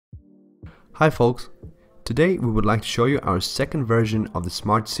Hi folks! Today we would like to show you our second version of the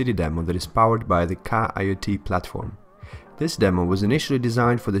Smart City demo that is powered by the Kaa IoT Platform. This demo was initially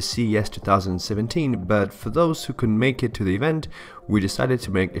designed for the CES 2017, but for those who couldn't make it to the event, we decided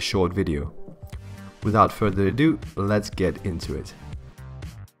to make a short video. Without further ado, let's get into it.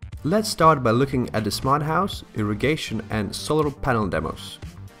 Let's start by looking at the smart house, irrigation and solar panel demos.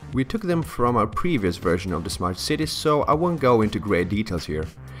 We took them from our previous version of the Smart City, so I won't go into great details here.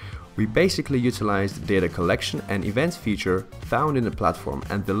 We basically utilized the data collection and events feature found in the platform,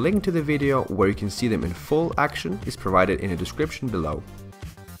 and the link to the video where you can see them in full action is provided in the description below.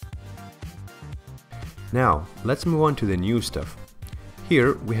 Now, let's move on to the new stuff.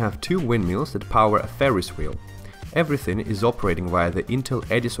 Here we have two windmills that power a Ferris wheel. Everything is operating via the Intel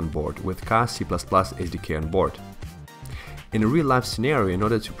Edison board with Kaa C++ SDK on board. In a real-life scenario, in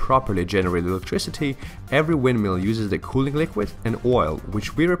order to properly generate electricity, every windmill uses the cooling liquid and oil,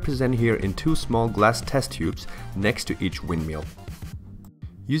 which we represent here in two small glass test tubes next to each windmill.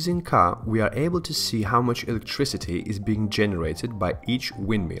 Using Kaa, we are able to see how much electricity is being generated by each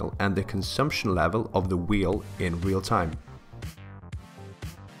windmill and the consumption level of the wheel in real time.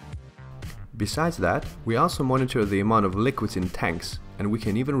 Besides that, we also monitor the amount of liquids in tanks, and we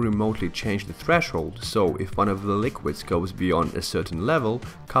can even remotely change the threshold, so if one of the liquids goes beyond a certain level,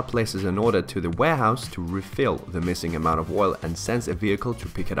 Kaa places an order to the warehouse to refill the missing amount of oil and sends a vehicle to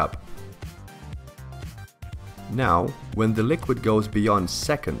pick it up. Now, when the liquid goes beyond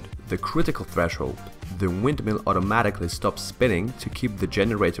second, the critical threshold, the windmill automatically stops spinning to keep the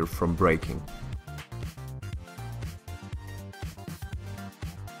generator from breaking.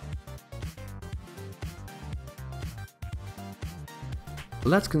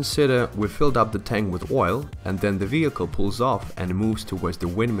 Let's consider we filled up the tank with oil and then the vehicle pulls off and moves towards the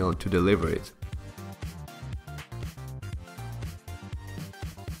windmill to deliver it.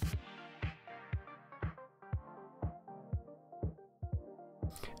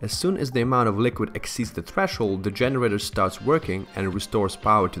 As soon as the amount of liquid exceeds the threshold, the generator starts working and restores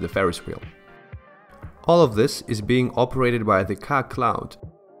power to the Ferris wheel. All of this is being operated by the Kaa Cloud.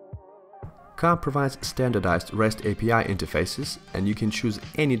 Kaa provides standardized REST API interfaces, and you can choose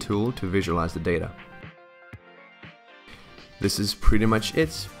any tool to visualize the data. This is pretty much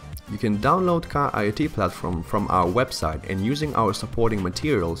it. You can download Kaa IoT Platform from our website, and using our supporting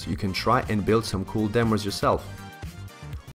materials you can try and build some cool demos yourself.